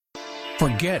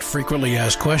Forget frequently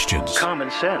asked questions. Common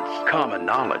sense, common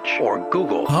knowledge, or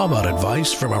Google. How about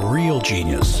advice from a real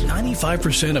genius?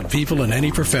 95% of people in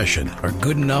any profession are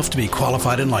good enough to be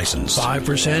qualified and licensed.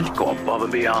 5% go above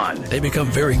and beyond. They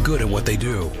become very good at what they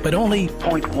do, but only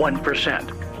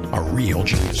 0.1% are real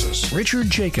geniuses. Richard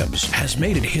Jacobs has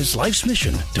made it his life's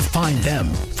mission to find them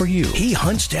for you. He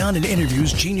hunts down and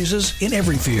interviews geniuses in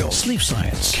every field: sleep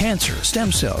science, cancer,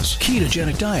 stem cells,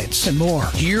 ketogenic diets, and more.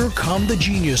 Here come the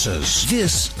geniuses.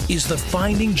 This is the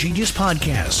Finding Genius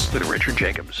Podcast with Richard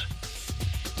Jacobs.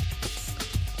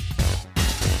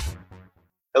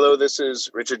 Hello, this is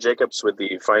Richard Jacobs with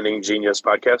the Finding Genius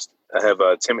Podcast. I have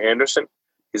Tim Anderson.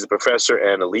 He's a professor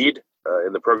and a lead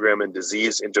in the program in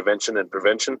disease intervention and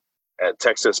prevention at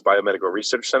Texas Biomedical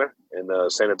Research Center in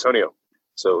San Antonio.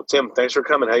 So, Tim, thanks for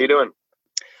coming. How you doing?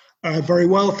 Very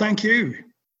well, thank you.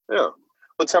 Yeah.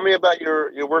 Well, tell me about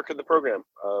your work in the program.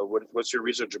 What's your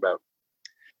research about?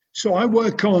 So I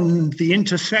work on the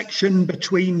intersection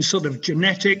between sort of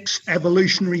genetics,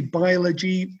 evolutionary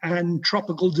biology, and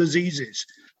tropical diseases.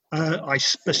 I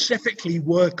specifically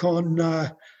work on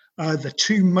the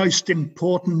two most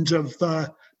important of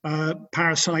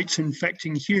parasites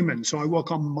infecting humans. So I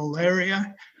work on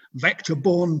malaria,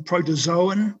 vector-borne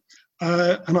protozoan,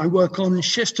 and I work on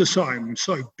schistosome,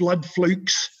 so blood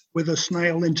flukes with a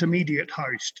snail intermediate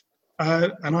host.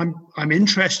 And I'm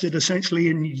interested essentially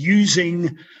in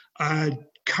using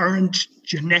current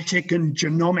genetic and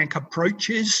genomic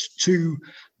approaches to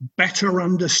better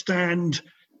understand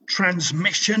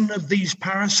transmission of these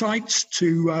parasites,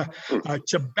 to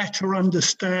better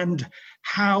understand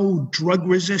how drug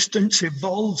resistance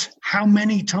evolves, how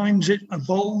many times it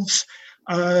evolves,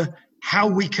 how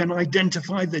we can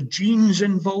identify the genes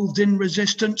involved in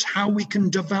resistance, how we can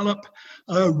develop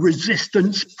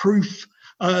resistance-proof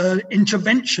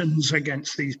interventions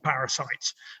against these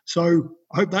parasites. So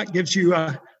I hope that gives you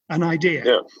an idea.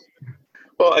 Yeah.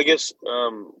 Well, I guess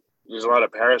there's a lot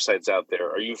of parasites out there.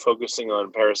 Are you focusing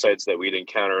on parasites that we'd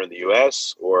encounter in the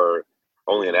U.S. or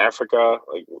only in Africa?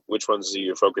 Like, which ones are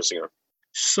you focusing on?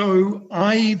 So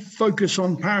I focus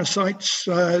on parasites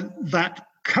that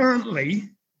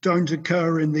currently don't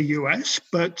occur in the U.S.,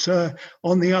 but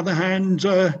on the other hand,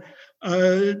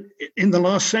 in the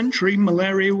last century,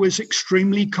 malaria was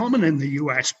extremely common in the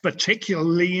U.S.,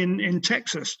 particularly in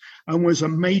Texas, and was a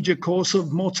major cause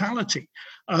of mortality.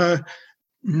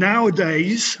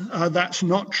 Nowadays, that's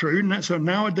not true. So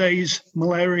nowadays,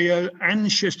 malaria and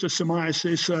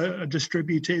schistosomiasis are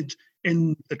distributed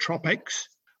in the tropics,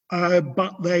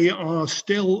 but they are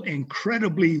still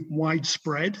incredibly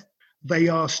widespread. They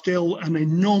are still an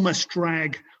enormous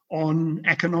drag on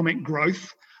economic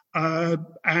growth.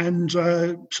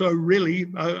 So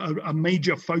really a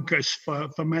major focus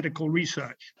for medical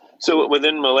research. So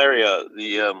within malaria,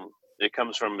 it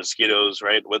comes from mosquitoes,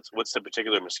 right? What's the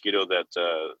particular mosquito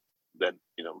that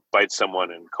bites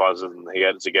someone and causes them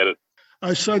to get it?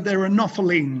 So they're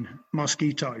anopheline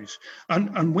mosquitoes,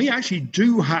 and we actually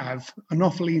do have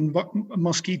anopheline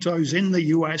mosquitoes in the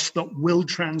US that will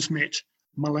transmit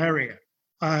malaria.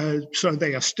 So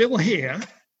they are still here.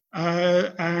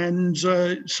 There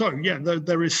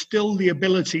is still the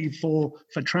ability for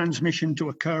transmission to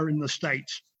occur in the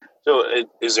States. So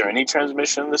is there any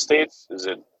transmission in the States? Is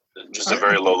it just a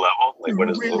very low level? Like, what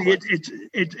is really,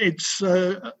 it's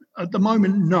at the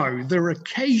moment, no. There are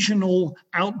occasional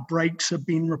outbreaks have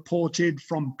been reported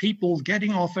from people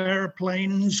getting off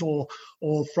airplanes or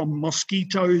from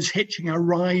mosquitoes hitching a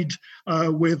ride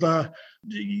with a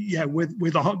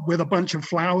bunch of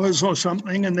flowers or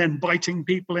something, and then biting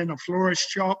people in a florist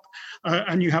shop,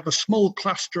 and you have a small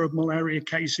cluster of malaria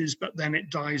cases, but then it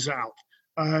dies out.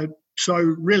 So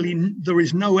really, there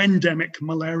is no endemic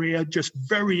malaria, just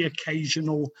very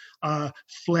occasional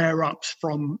flare-ups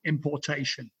from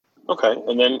importation. Okay,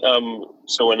 and then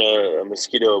so when a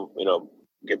mosquito,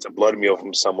 gets a blood meal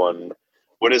from someone,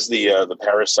 what does the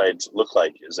parasite look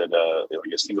like? Is it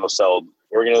like a single-celled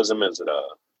organism? Is it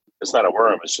It's not a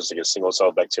worm. It's just like a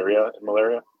single-celled bacteria in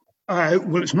malaria?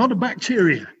 Well, it's not a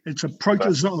bacteria. It's a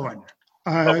protozoan.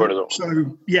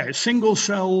 Protozoan.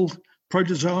 Single-celled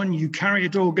protozoan,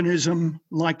 eukaryote organism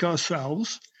like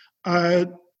ourselves. I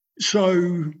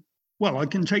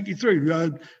can take you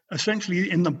through. Essentially,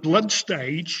 in the blood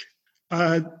stage,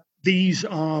 these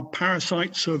are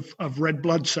parasites of red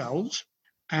blood cells.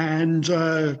 And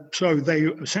so they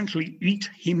essentially eat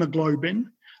hemoglobin.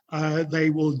 They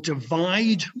will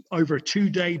divide over a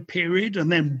 2-day period and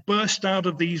then burst out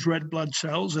of these red blood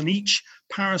cells, and each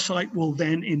parasite will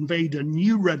then invade a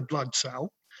new red blood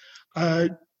cell.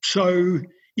 So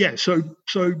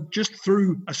just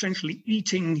through essentially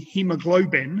eating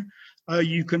hemoglobin,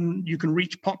 you can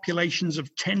reach populations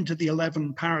of 10 to the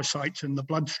 11 parasites in the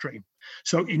bloodstream.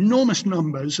 So enormous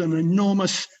numbers and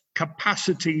enormous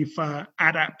capacity for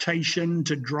adaptation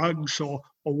to drugs or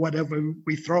whatever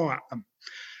we throw at them.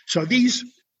 So these,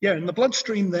 in the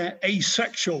bloodstream, they're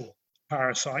asexual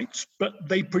parasites, but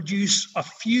they produce a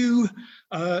few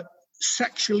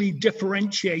sexually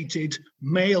differentiated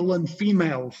male and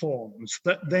female forms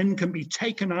that then can be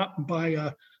taken up by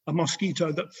a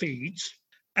mosquito that feeds.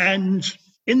 And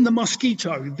in the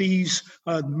mosquito, these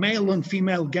male and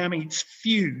female gametes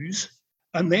fuse,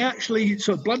 and they actually,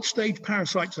 so blood stage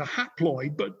parasites are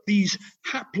haploid, but these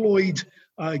haploid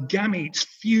gametes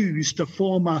fuse to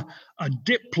form a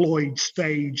diploid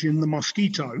stage in the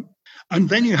mosquito. And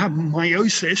then you have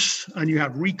meiosis and you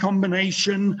have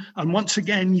recombination. And once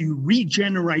again, you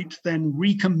regenerate then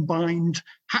recombined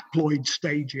haploid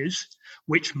stages,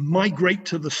 which migrate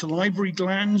to the salivary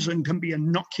glands and can be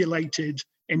inoculated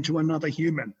into another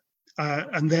human.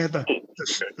 And there the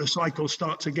cycle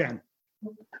starts again.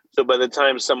 So by the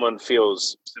time someone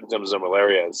feels symptoms of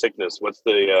malaria and sickness, what's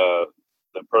the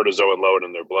protozoan load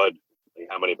in their blood? Like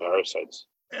how many parasites?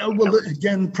 Well,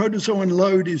 again, protozoan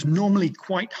load is normally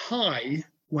quite high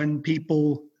when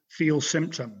people feel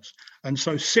symptoms. And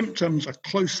so symptoms are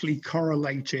closely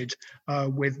correlated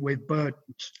with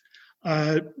burdens.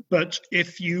 But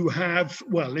if you have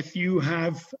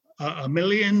a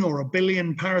million or a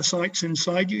billion parasites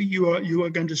inside you, you are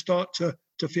going to start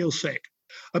to feel sick.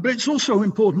 But it's also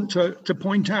important to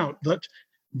point out that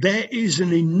there is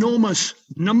an enormous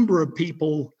number of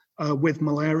people with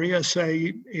malaria,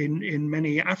 say in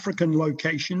many African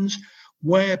locations,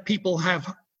 where people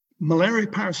have malaria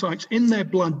parasites in their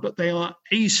blood, but they are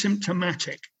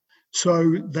asymptomatic.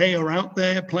 So they are out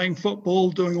there playing football,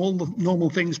 doing all the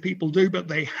normal things people do, but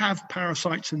they have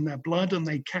parasites in their blood and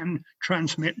they can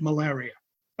transmit malaria.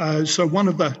 So one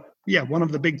of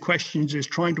the big questions is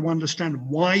trying to understand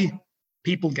why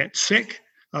people get sick.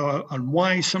 And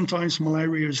why sometimes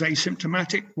malaria is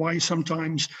asymptomatic, why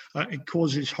sometimes it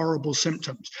causes horrible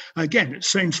symptoms. Again,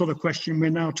 it's the same sort of question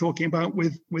we're now talking about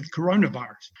with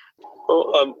coronavirus.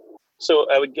 Well, so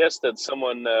I would guess that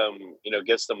someone,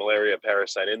 gets the malaria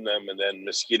parasite in them, and then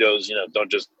mosquitoes,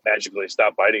 don't just magically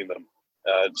stop biting them.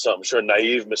 So I'm sure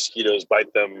naive mosquitoes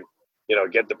bite them,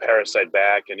 get the parasite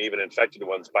back, and even infected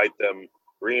ones bite them,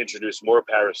 reintroduce more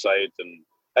parasite. And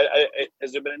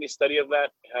has there been any study of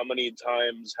that? How many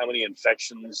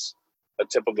infections a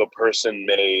typical person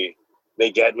may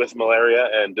get with malaria,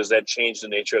 and does that change the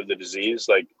nature of the disease?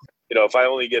 Like, if I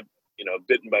only get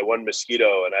bitten by one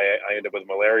mosquito and I end up with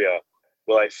malaria,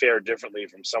 will I fare differently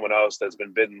from someone else that's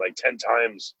been bitten like 10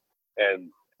 times and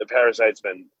the parasite's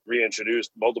been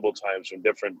reintroduced multiple times from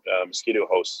different mosquito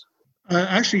hosts?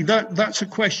 Actually, that's a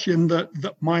question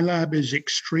that my lab is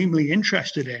extremely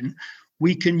interested in.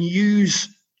 We can use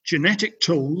genetic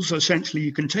tools. Essentially,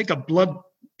 you can take a blood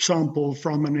sample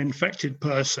from an infected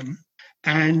person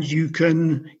and you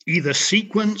can either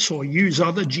sequence or use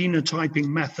other genotyping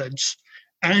methods,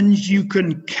 and you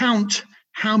can count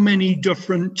how many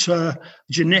different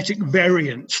genetic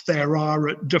variants there are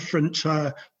at different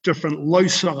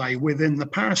loci within the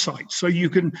parasite. So you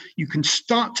can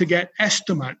start to get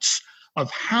estimates of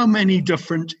how many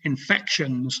different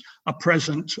infections are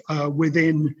present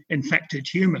within infected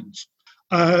humans.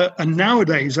 And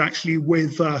nowadays, actually,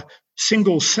 with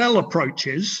single cell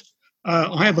approaches,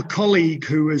 I have a colleague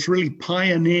who has really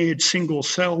pioneered single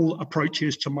cell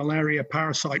approaches to malaria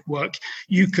parasite work.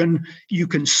 You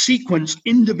can sequence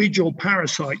individual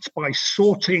parasites by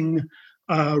sorting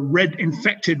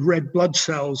infected red blood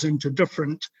cells into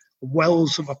different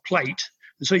wells of a plate.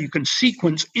 And so you can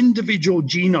sequence individual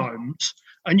genomes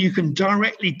and you can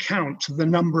directly count the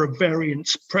number of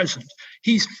variants present.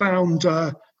 He's found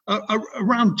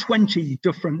around 20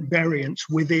 different variants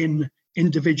within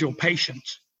individual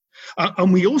patients.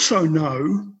 And we also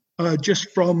know, just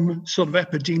from sort of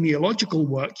epidemiological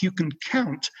work, you can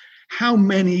count how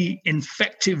many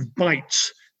infective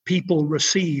bites people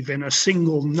receive in a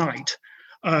single night,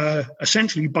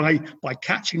 essentially by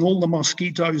catching all the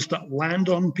mosquitoes that land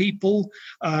on people,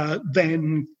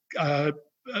 then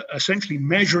essentially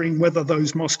measuring whether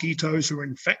those mosquitoes are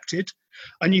infected.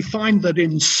 And you find that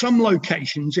in some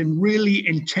locations, in really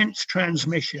intense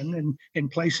transmission, in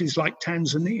places like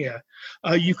Tanzania,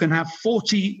 you can have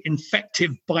 40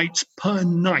 infective bites per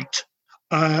night.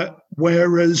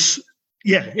 Whereas,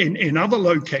 in other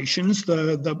locations,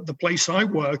 the place I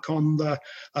work on, the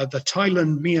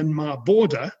Thailand-Myanmar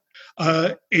border,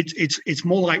 it's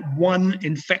more like one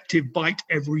infective bite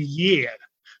every year.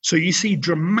 So you see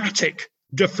dramatic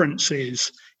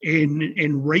differences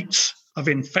in rates of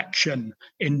infection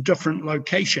in different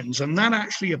locations. And that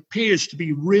actually appears to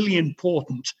be really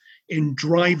important in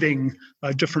driving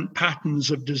different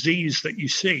patterns of disease that you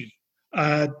see.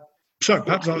 So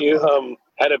perhaps how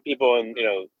do people in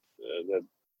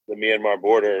the Myanmar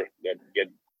border that get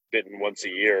bitten once a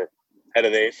year, how do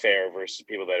they fare versus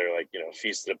people that are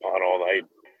feasted upon all night,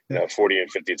 40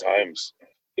 and 50 times?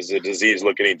 Does the disease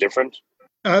look any different?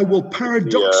 Well,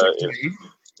 paradoxically,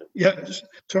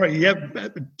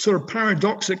 sort of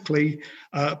paradoxically,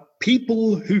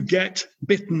 people who get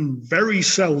bitten very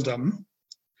seldom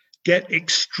get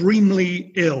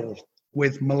extremely ill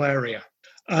with malaria.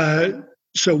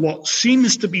 So what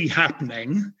seems to be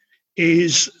happening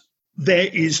is there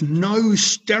is no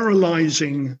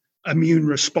sterilizing immune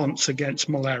response against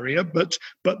malaria, but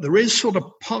there is sort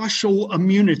of partial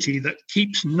immunity that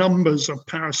keeps numbers of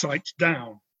parasites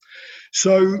down.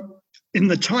 So in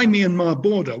the Thai Myanmar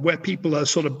border, where people are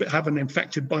sort of have an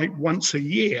infected bite once a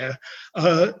year,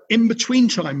 in between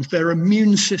times, their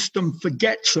immune system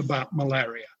forgets about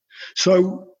malaria.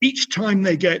 So each time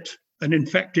they get an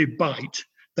infected bite,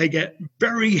 they get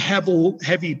very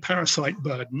heavy parasite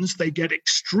burdens. They get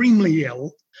extremely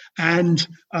ill, and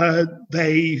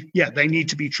they need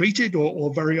to be treated,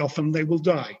 or very often they will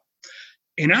die.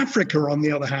 In Africa, on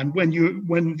the other hand,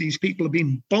 when these people are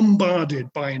being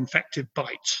bombarded by infected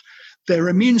bites, their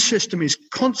immune system is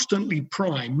constantly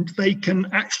primed. They can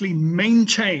actually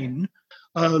maintain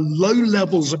low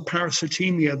levels of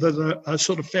parasitemia that are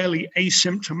sort of fairly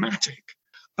asymptomatic.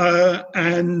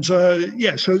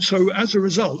 So as a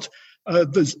result,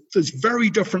 there's very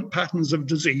different patterns of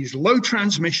disease. Low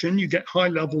transmission, you get high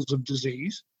levels of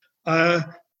disease.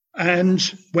 And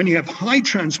when you have high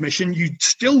transmission, you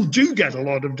still do get a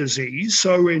lot of disease.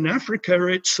 So in Africa,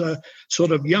 it's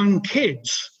sort of young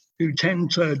kids who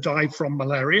tend to die from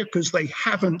malaria because they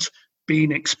haven't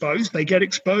been exposed. They get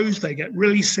exposed, they get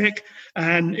really sick,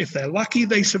 and if they're lucky,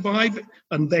 they survive,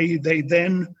 and they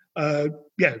then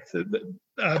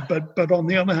but on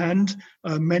the other hand,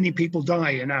 many people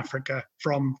die in Africa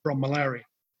from malaria.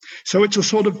 So it's a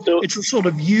sort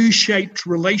of U-shaped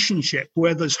relationship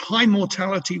where there's high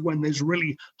mortality when there's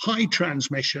really high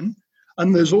transmission,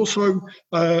 and there's also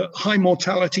high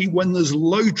mortality when there's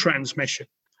low transmission.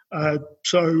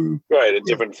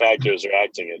 Different factors are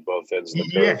acting at both ends of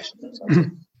the curve. Yes.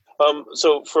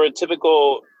 So for a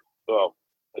typical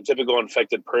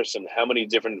infected person, how many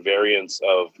different variants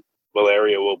of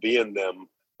malaria will be in them,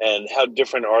 and how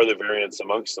different are the variants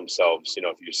amongst themselves?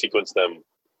 If you sequence them,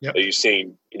 yep. Are you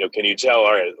seeing, can you tell,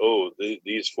 all right,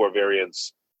 these 4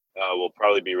 variants will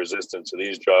probably be resistant to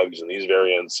these drugs, and these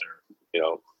variants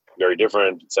are, very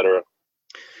different, et cetera?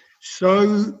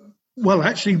 So, well,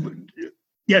 actually,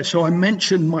 yeah, so I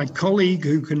mentioned my colleague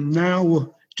who can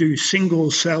now do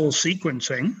single cell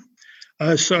sequencing.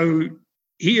 So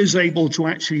he is able to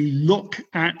actually look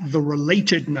at the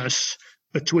relatedness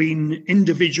between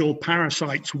individual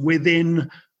parasites within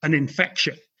an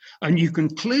infection. And you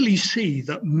can clearly see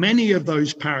that many of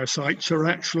those parasites are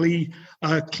actually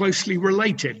closely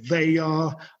related. They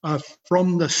are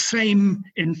from the same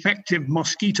infective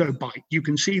mosquito bite. You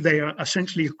can see they are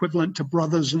essentially equivalent to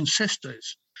brothers and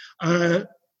sisters.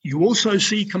 You also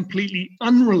see completely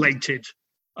unrelated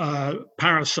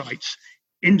parasites,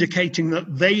 indicating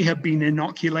that they have been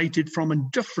inoculated from a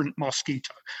different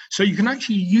mosquito. So you can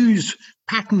actually use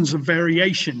patterns of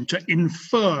variation to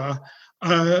infer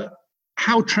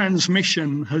how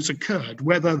transmission has occurred,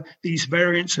 whether these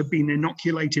variants have been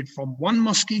inoculated from one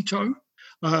mosquito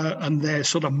and they're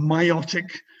sort of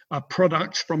meiotic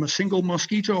products from a single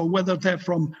mosquito, or whether they're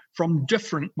from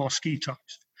different mosquitoes.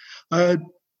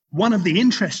 One of the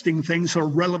interesting things are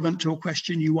relevant to a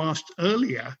question you asked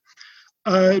earlier.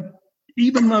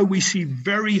 Even though we see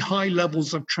very high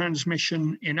levels of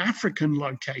transmission in African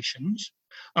locations,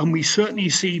 and we certainly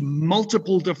see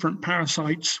multiple different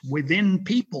parasites within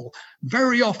people,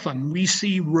 very often we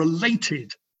see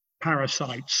related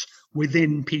parasites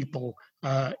within people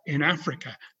in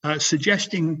Africa,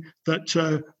 suggesting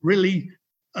that really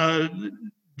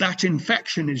that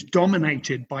infection is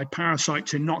dominated by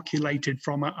parasites inoculated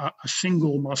from a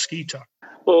single mosquito.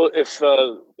 Well, if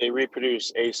they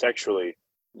reproduce asexually,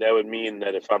 that would mean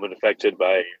that if I'm infected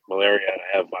by malaria and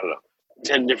I have,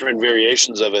 10 different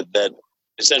variations of it, that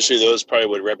essentially those probably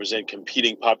would represent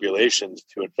competing populations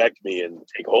to infect me and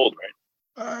take hold,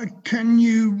 right? Can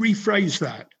you rephrase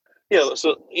that? Yeah,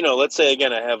 so, let's say,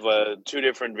 again, I have 2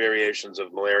 different variations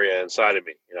of malaria inside of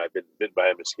me. I've been bitten by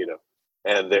a mosquito,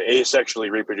 and they're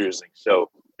asexually reproducing. So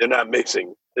they're not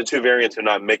mixing. The 2 variants are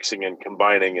not mixing and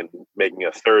combining and making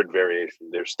a third variation.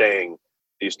 They're staying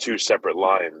these 2 separate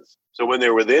lines. So when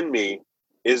they're within me,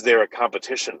 is there a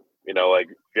competition Like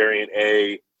variant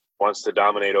A wants to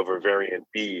dominate over variant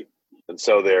B. And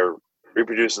so they're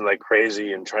reproducing like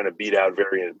crazy and trying to beat out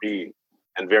variant B.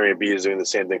 And variant B is doing the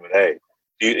same thing with A.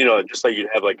 Just like you'd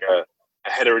have like a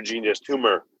heterogeneous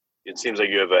tumor, it seems like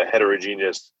you have a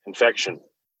heterogeneous infection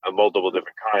of multiple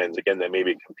different kinds, again, that may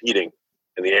be competing,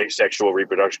 and the asexual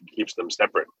reproduction keeps them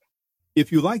separate.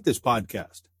 If you like this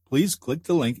podcast, please click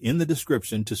the link in the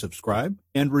description to subscribe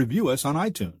and review us on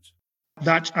iTunes.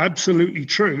 That's absolutely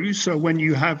true. So when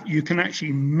you can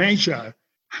actually measure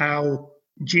how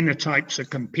genotypes are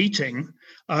competing,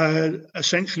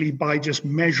 essentially by just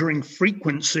measuring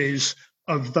frequencies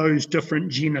of those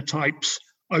different genotypes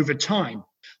over time.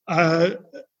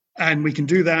 And we can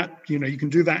do that, you can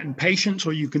do that in patients,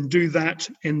 or you can do that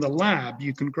in the lab.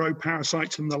 You can grow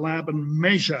parasites in the lab and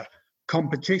measure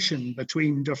competition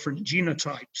between different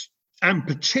genotypes. And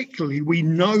particularly, we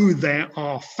know there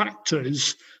are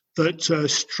factors that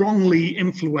strongly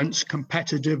influence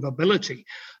competitive ability.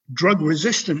 Drug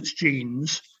resistance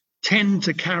genes tend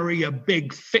to carry a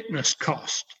big fitness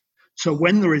cost. So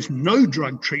when there is no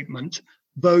drug treatment,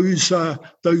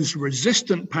 those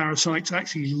resistant parasites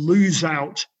actually lose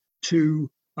out to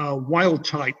wild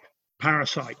type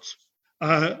parasites.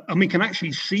 And we can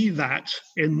actually see that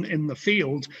in the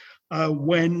field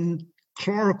when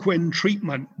chloroquine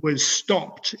treatment was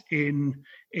stopped in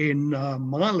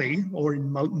Mali or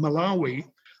in Malawi.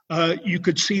 You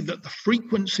could see that the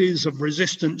frequencies of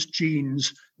resistance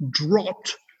genes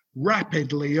dropped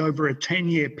rapidly over a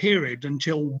 10-year period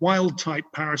until wild-type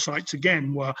parasites,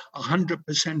 again, were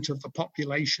 100% of the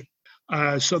population.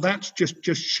 So that's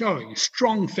just showing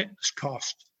strong fitness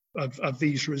cost of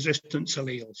these resistance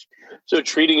alleles. So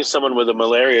treating someone with a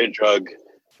malaria drug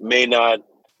may not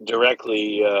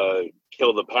directly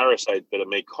kill the parasite, but it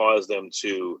may cause them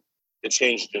to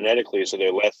change genetically so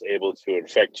they're less able to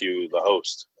infect you, the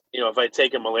host. If I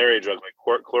take a malaria drug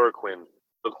like chloroquine,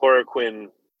 the chloroquine,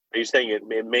 are you saying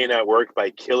it may not work by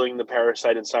killing the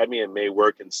parasite inside me? It may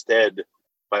work instead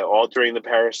by altering the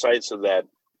parasite so that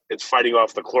it's fighting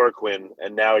off the chloroquine,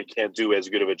 and now it can't do as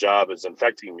good of a job as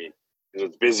infecting me because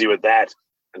it's busy with that.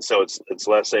 And so it's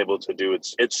less able to do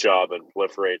its job and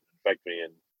proliferate, infect me,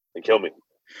 and kill me.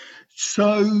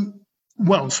 So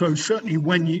certainly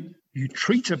when you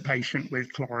treat a patient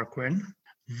with chloroquine,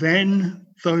 then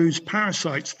those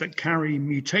parasites that carry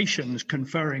mutations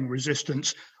conferring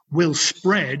resistance will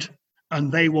spread,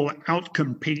 and they will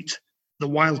outcompete the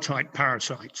wild-type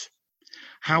parasites.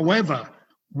 However,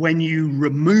 when you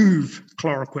remove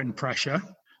chloroquine pressure,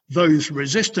 those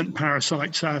resistant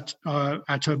parasites are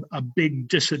at a big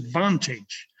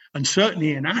disadvantage. And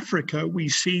certainly in Africa, we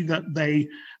see that they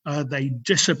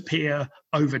disappear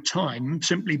over time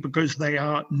simply because they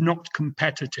are not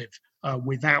competitive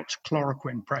without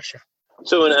chloroquine pressure.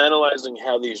 So in analyzing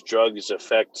how these drugs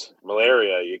affect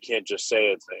malaria, you can't just say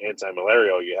it's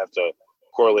anti-malarial. You have to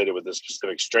correlate it with the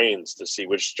specific strains to see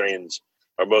which strains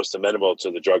are most amenable to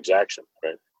the drug's action,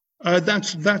 right?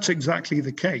 That's exactly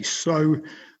the case. So,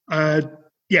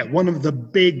 one of the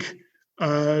big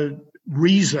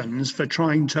reasons for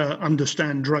trying to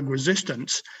understand drug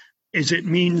resistance is it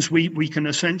means we can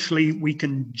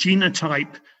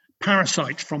genotype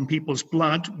parasites from people's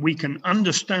blood. We can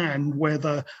understand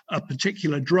whether a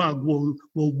particular drug will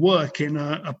work in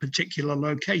a particular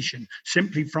location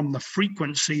simply from the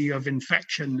frequency of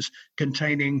infections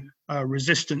containing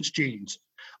resistance genes.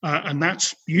 And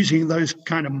that's using those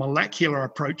kind of molecular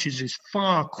approaches is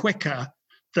far quicker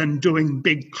than doing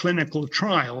big clinical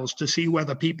trials to see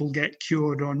whether people get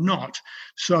cured or not.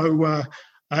 So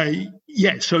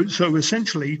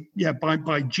essentially,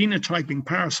 by genotyping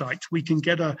parasites, we can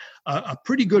get a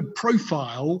pretty good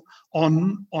profile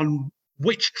on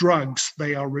which drugs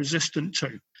they are resistant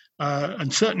to.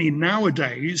 And certainly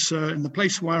nowadays, in the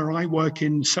place where I work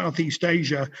in Southeast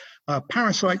Asia,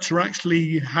 parasites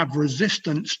have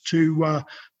resistance to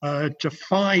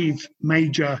 5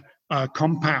 major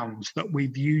compounds that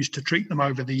we've used to treat them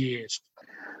over the years.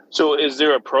 So is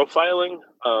there a profiling?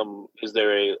 Is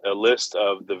there a list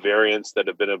of the variants that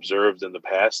have been observed in the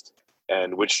past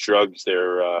and which drugs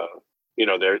they're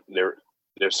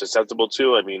susceptible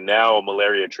to? I mean, now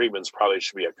malaria treatments probably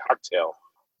should be a cocktail.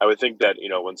 I would think that,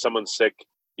 when someone's sick,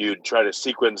 you'd try to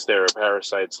sequence their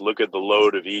parasites, look at the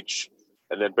load of each,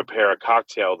 and then prepare a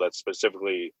cocktail that's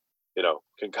specifically,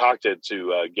 concocted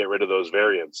to get rid of those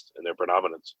variants and their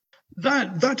predominance.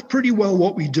 That's pretty well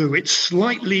what we do. It's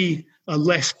slightly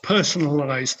less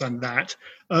personalized than that.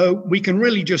 We can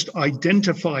really just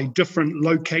identify different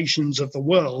locations of the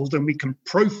world, and we can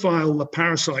profile the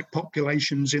parasite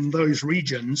populations in those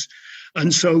regions.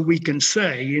 And so we can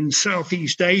say in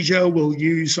Southeast Asia, we'll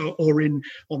use, or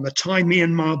on the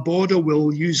Thai-Myanmar border,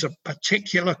 we'll use a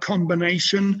particular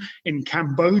combination. In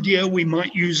Cambodia, we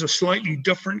might use a slightly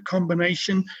different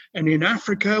combination. And in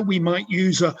Africa, we might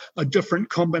use a different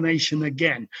combination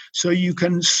again. So you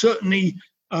can certainly,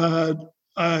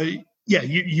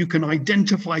 you can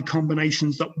identify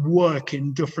combinations that work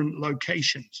in different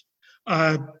locations.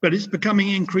 But it's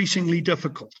becoming increasingly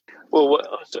difficult. Well,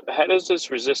 how does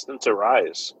this resistance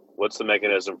arise? What's the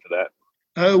mechanism for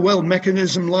that?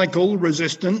 Mechanism, like all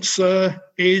resistance,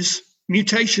 is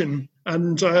mutation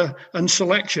and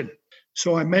selection.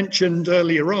 So I mentioned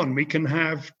earlier on, we can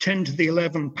have 10 to the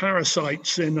 11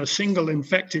 parasites in a single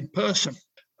infected person.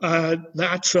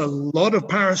 That's a lot of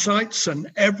parasites,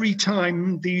 and every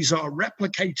time these are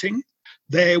replicating,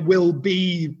 there will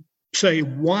be, say,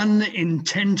 1 in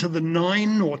 10 to the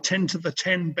 9 or 10 to the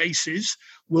 10 bases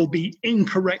will be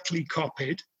incorrectly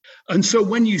copied. And so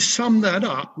when you sum that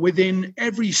up, within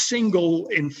every single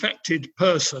infected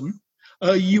person,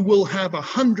 you will have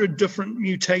 100 different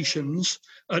mutations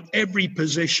at every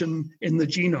position in the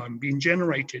genome being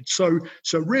generated. So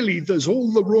really, there's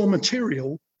all the raw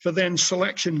material for then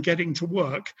selection getting to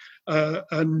work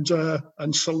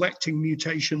and selecting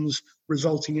mutations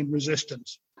resulting in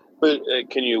resistance. But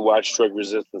can you watch drug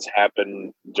resistance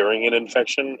happen during an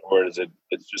infection, or it's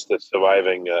just the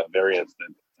surviving variants that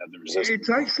have the resistance? It's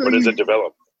actually, when does it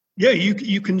develop? Yeah,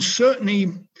 you can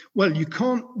certainly, you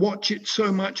can't watch it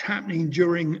so much happening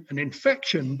during an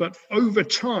infection, but over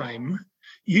time,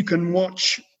 you can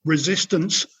watch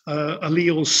resistance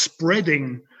alleles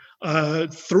spreading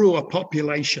through a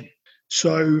population.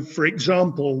 So, for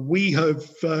example, we have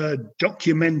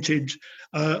documented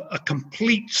a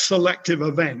complete selective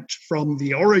event from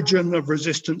the origin of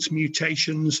resistance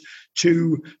mutations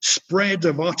to spread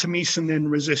of artemisinin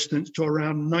resistance to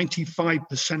around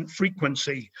 95%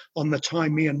 frequency on the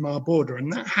Thai-Myanmar border.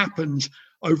 And that happens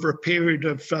over a period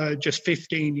of just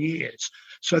 15 years.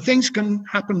 So things can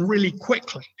happen really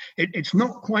quickly. It's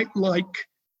not quite like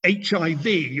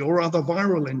HIV or other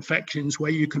viral infections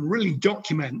where you can really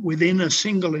document within a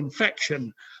single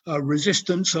infection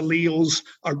resistance alleles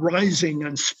arising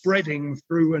and spreading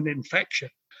through an infection.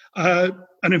 And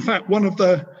in fact, one of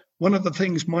the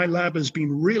things my lab has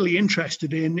been really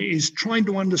interested in is trying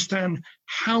to understand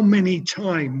how many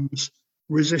times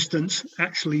resistance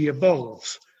actually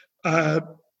evolves.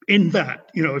 In that,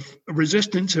 if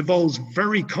resistance evolves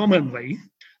very commonly,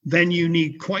 then you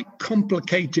need quite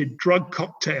complicated drug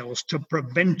cocktails to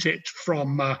prevent it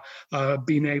from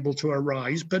being able to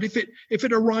arise. But if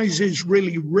it arises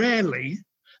really rarely,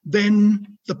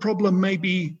 then the problem may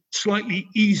be slightly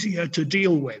easier to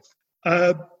deal with.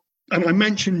 And I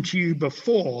mentioned to you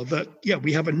before that,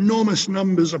 we have enormous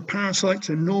numbers of parasites,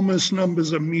 enormous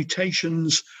numbers of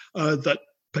mutations that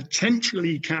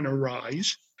potentially can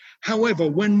arise. However,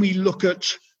 when we look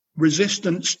at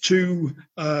resistance to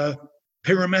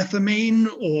pyrimethamine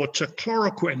or to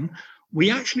chloroquine,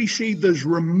 we actually see there's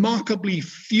remarkably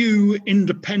few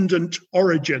independent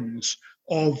origins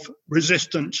of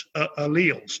resistant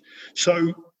alleles.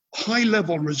 So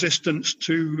high-level resistance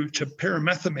to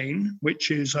pyrimethamine,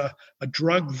 which is a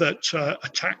drug that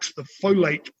attacks the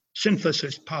folate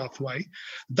synthesis pathway,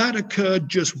 that occurred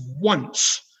just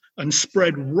once and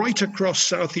spread right across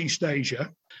Southeast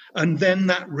Asia. And then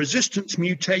that resistance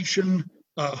mutation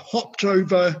hopped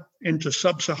over into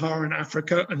sub-Saharan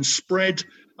Africa and spread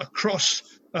across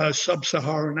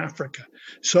sub-Saharan Africa.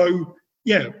 So,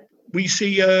 we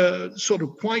see sort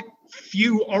of quite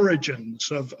few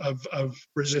origins of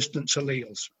resistance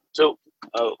alleles. So,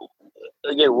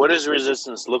 again, what does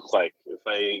resistance look like?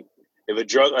 If a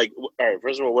drug, all right,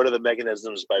 first of all, what are the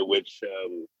mechanisms by which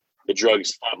the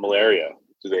drugs stop malaria?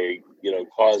 Do they,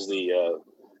 cause the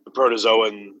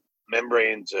protozoan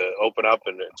membrane to open up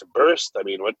and to burst? I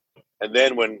mean, what? And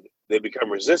then when they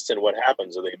become resistant, what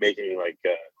happens? Are they making like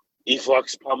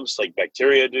efflux pumps like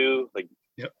bacteria do?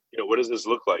 What does this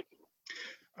look like?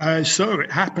 So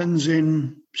it happens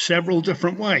in several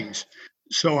different ways.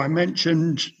 So I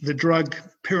mentioned the drug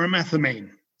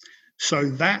pyrimethamine. So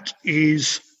that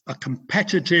is a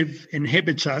competitive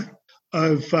inhibitor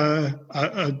of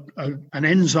an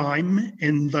enzyme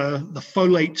in the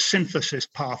folate synthesis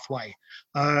pathway.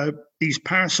 These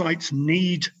parasites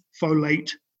need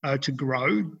folate to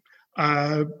grow.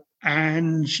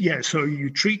 So you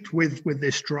treat with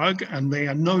this drug and they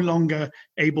are no longer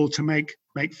able to make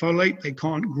folate, they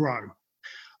can't grow.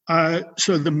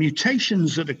 So the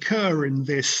mutations that occur in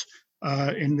this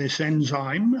in this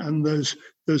enzyme, and there's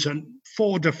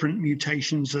 4 different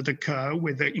mutations that occur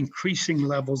with increasing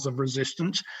levels of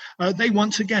resistance. They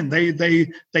once again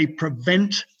they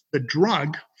prevent the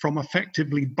drug from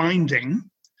effectively binding,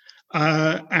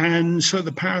 and so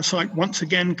the parasite once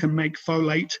again can make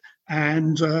folate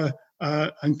and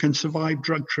can survive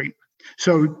drug treatment.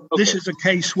 So this is a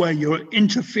case where you're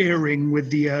interfering with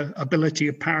the ability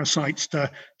of parasites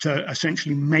to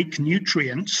essentially make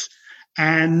nutrients,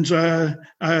 and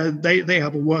they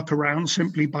have a workaround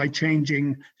simply by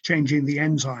changing the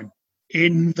enzyme.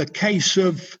 In the case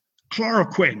of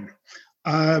chloroquine,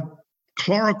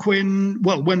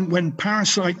 when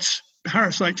parasites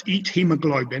eat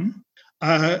hemoglobin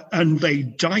and they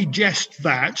digest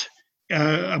that,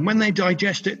 and when they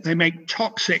digest it, they make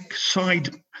toxic side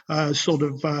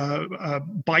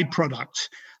byproducts,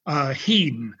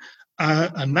 heme,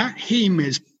 and that heme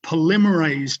is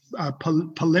polymerized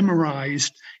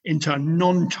into a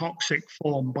non-toxic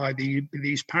form by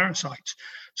these parasites.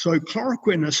 So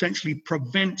chloroquine essentially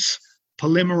prevents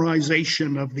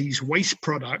polymerization of these waste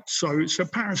products. So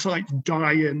parasites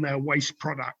die in their waste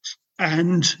products.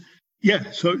 And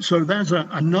so there's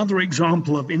another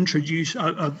example of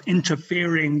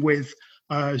interfering with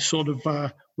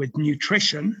with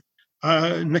nutrition.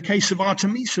 In the case of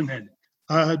artemisinin,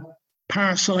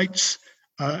 parasites,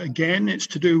 again, it's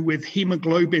to do with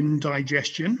hemoglobin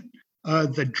digestion.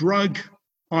 The drug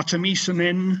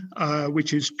artemisinin,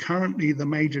 which is currently the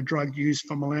major drug used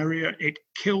for malaria, it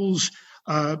kills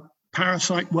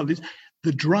parasite. Well,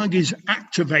 the drug is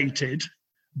activated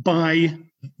by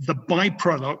the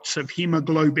byproducts of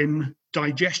hemoglobin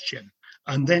digestion,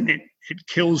 and then it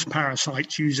kills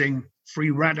parasites using free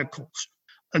radicals.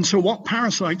 And so what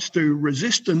parasites do,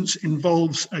 resistance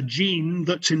involves a gene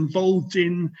that's involved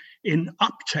in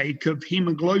uptake of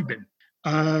hemoglobin.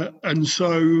 And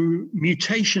so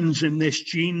mutations in this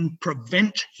gene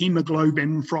prevent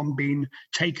hemoglobin from being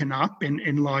taken up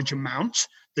in large amounts.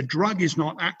 The drug is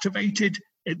not activated.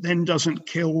 It then doesn't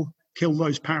kill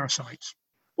those parasites.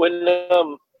 When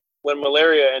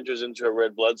malaria enters into a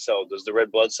red blood cell, does the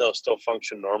red blood cell still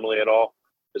function normally at all?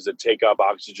 Does it take up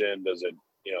oxygen? Does it,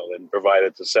 then provide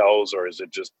it to cells, or is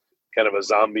it just kind of a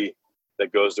zombie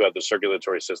that goes throughout the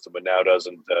circulatory system but now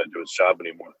doesn't do its job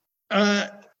anymore?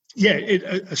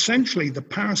 Essentially the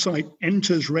parasite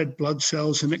enters red blood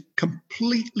cells and it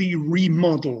completely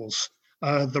remodels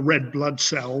the red blood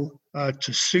cell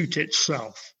to suit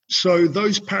itself. So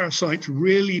those parasites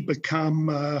really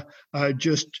become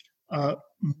just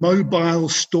mobile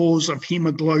stores of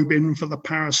hemoglobin for the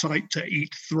parasite to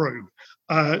eat through.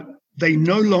 They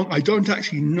no longer, I don't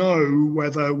actually know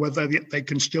whether they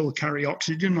can still carry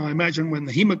oxygen. I imagine when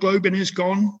the hemoglobin is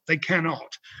gone, they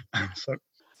cannot. So.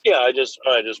 Yeah, I just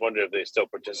wonder if they still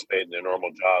participate in their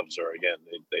normal jobs, or again,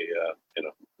 they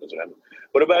doesn't happen.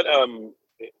 What about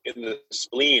in the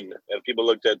spleen? Have people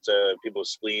looked at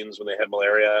people's spleens when they had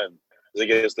malaria? And I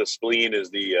guess the spleen is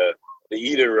the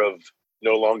eater of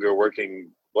no longer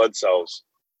working blood cells.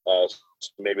 So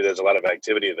maybe there's a lot of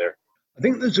activity there. I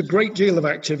think there's a great deal of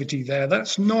activity there.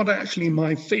 That's not actually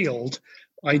my field.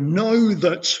 I know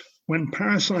that when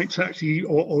parasites actually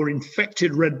or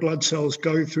infected red blood cells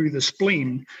go through the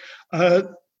spleen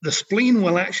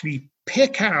will actually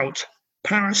pick out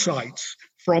parasites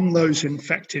from those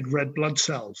infected red blood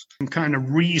cells and kind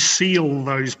of reseal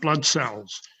those blood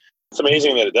cells. It's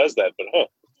amazing that it does that, but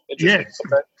interesting. Yes.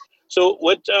 Okay. So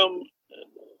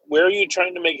where are you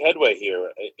trying to make headway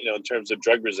here, in terms of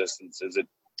drug resistance? Is it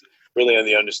really on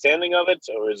the understanding of it,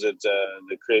 or is it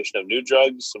the creation of new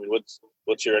drugs? I mean,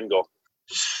 what's your end goal?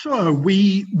 So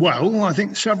I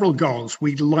think several goals.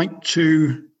 We'd like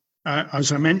to,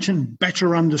 as I mentioned,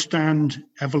 better understand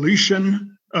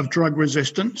evolution of drug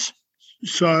resistance.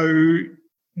 So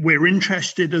we're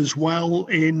interested as well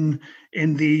in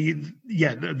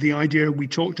the idea we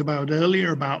talked about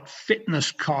earlier about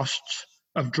fitness costs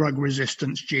of drug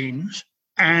resistance genes,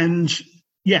 and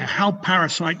how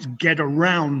parasites get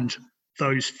around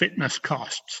those fitness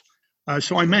costs.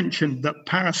 So I mentioned that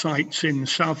parasites in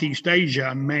Southeast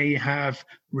Asia may have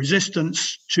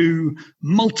resistance to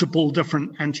multiple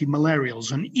different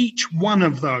antimalarials, and each one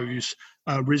of those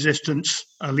resistance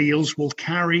alleles will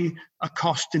carry a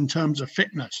cost in terms of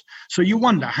fitness. So you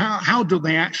wonder, how do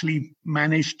they actually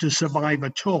manage to survive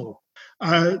at all?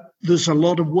 There's a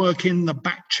lot of work in the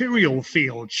bacterial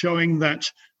field showing that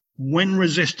when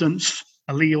resistance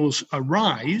alleles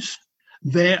arise,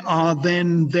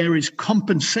 there is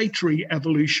compensatory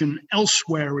evolution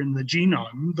elsewhere in the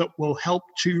genome that will help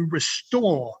to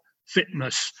restore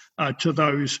fitness to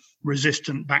those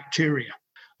resistant bacteria.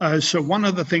 So one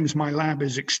of the things my lab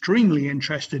is extremely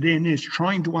interested in is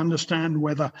trying to understand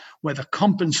whether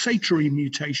compensatory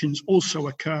mutations also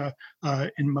occur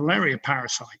in malaria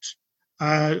parasites.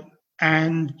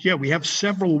 And yeah, we have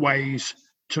several ways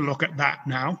to look at that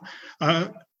now.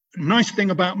 Nice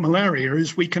thing about malaria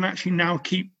is we can actually now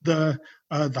keep the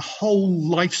whole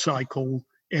life cycle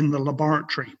in the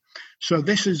laboratory. So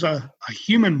this is a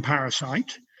human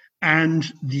parasite,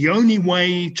 and the only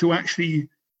way to actually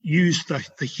use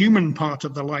the human part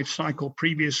of the life cycle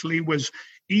previously was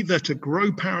either to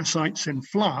grow parasites in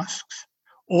flasks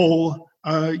or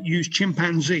use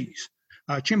chimpanzees.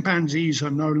 Chimpanzees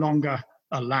are no longer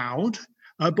allowed,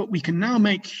 but we can now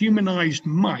make humanized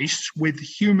mice with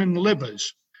human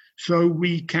livers. So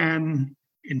we can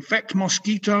infect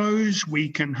mosquitoes, we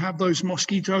can have those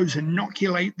mosquitoes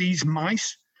inoculate these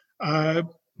mice,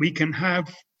 we can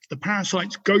have the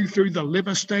parasites go through the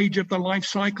liver stage of the life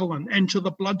cycle and enter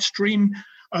the bloodstream,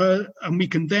 and we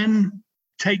can then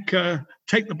take the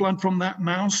blood from that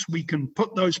mouse. We can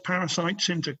put those parasites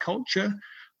into culture,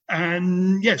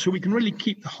 and yeah, so we can really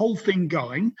keep the whole thing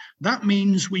going. That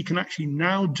means we can actually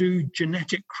now do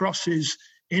genetic crosses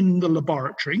in the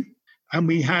laboratory, and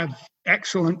we have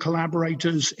excellent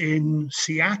collaborators in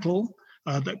Seattle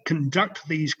that conduct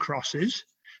these crosses.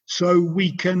 So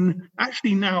we can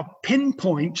actually now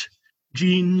pinpoint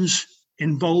genes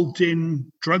involved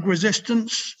in drug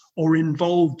resistance or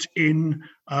involved in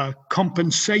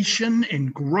compensation,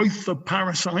 in growth of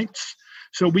parasites.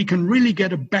 So we can really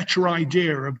get a better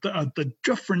idea of the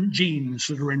different genes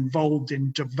that are involved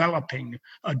in developing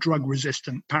a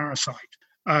drug-resistant parasite.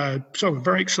 So we're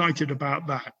very excited about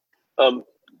that.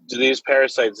 Do these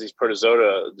parasites, these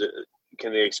protozoa,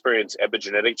 can they experience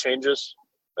epigenetic changes?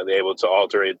 Are they able to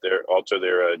alter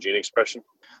their gene expression?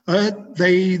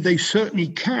 They certainly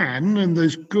can, and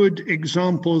there's good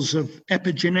examples of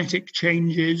epigenetic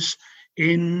changes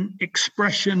in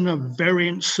expression of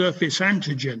variant surface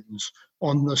antigens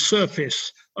on the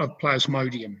surface of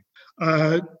Plasmodium.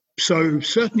 So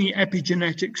certainly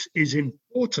epigenetics is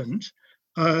important.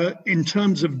 In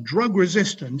terms of drug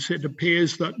resistance, it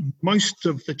appears that most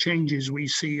of the changes we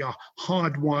see are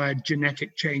hardwired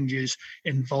genetic changes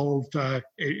involved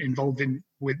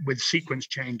with sequence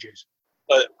changes.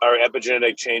 Are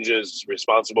epigenetic changes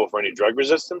responsible for any drug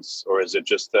resistance, or is it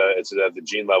just it's at the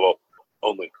gene level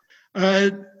only?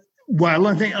 Well,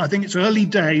 I think it's early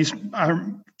days.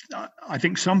 I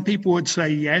think some people would say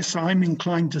yes. I'm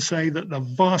inclined to say that the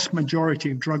vast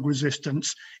majority of drug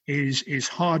resistance is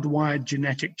hardwired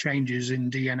genetic changes in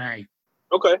DNA.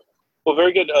 Okay. Well,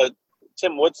 very good.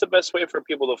 Tim, what's the best way for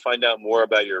people to find out more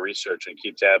about your research and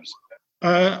keep tabs?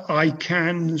 I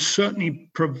can certainly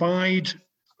provide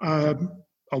a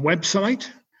website,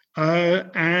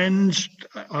 and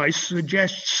I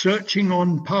suggest searching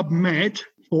on PubMed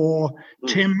for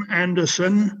Tim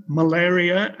Anderson,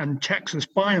 malaria, and Texas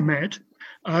Biomed,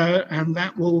 and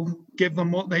that will give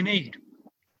them what they need.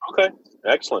 Okay,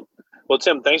 excellent. Well,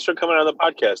 Tim, thanks for coming on the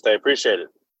podcast. I appreciate it.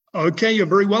 Okay, you're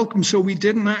very welcome. So we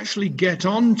didn't actually get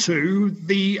on to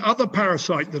the other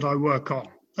parasite that I work on.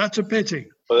 That's a pity.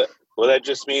 Well, that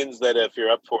just means that if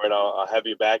you're up for it, I'll have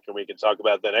you back and we can talk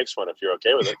about the next one if you're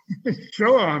okay with it.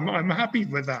 Sure, I'm happy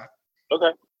with that.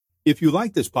 Okay. If you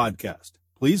like this podcast,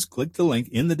 please click the link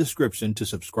in the description to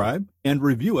subscribe and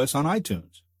review us on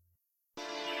iTunes.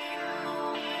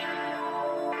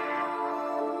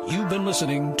 You've been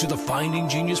listening to the Finding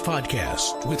Genius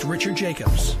podcast with Richard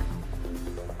Jacobs.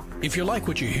 If you like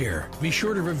what you hear, be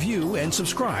sure to review and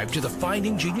subscribe to the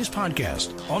Finding Genius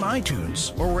podcast on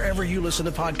iTunes or wherever you listen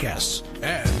to podcasts.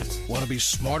 And want to be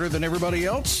smarter than everybody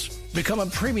else? Become a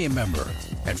premium member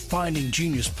at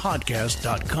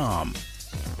findinggeniuspodcast.com.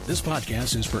 This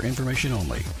podcast is for information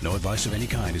only. No advice of any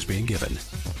kind is being given.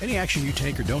 Any action you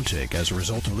take or don't take as a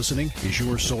result of listening is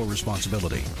your sole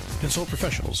responsibility. Consult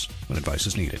professionals when advice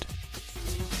is needed.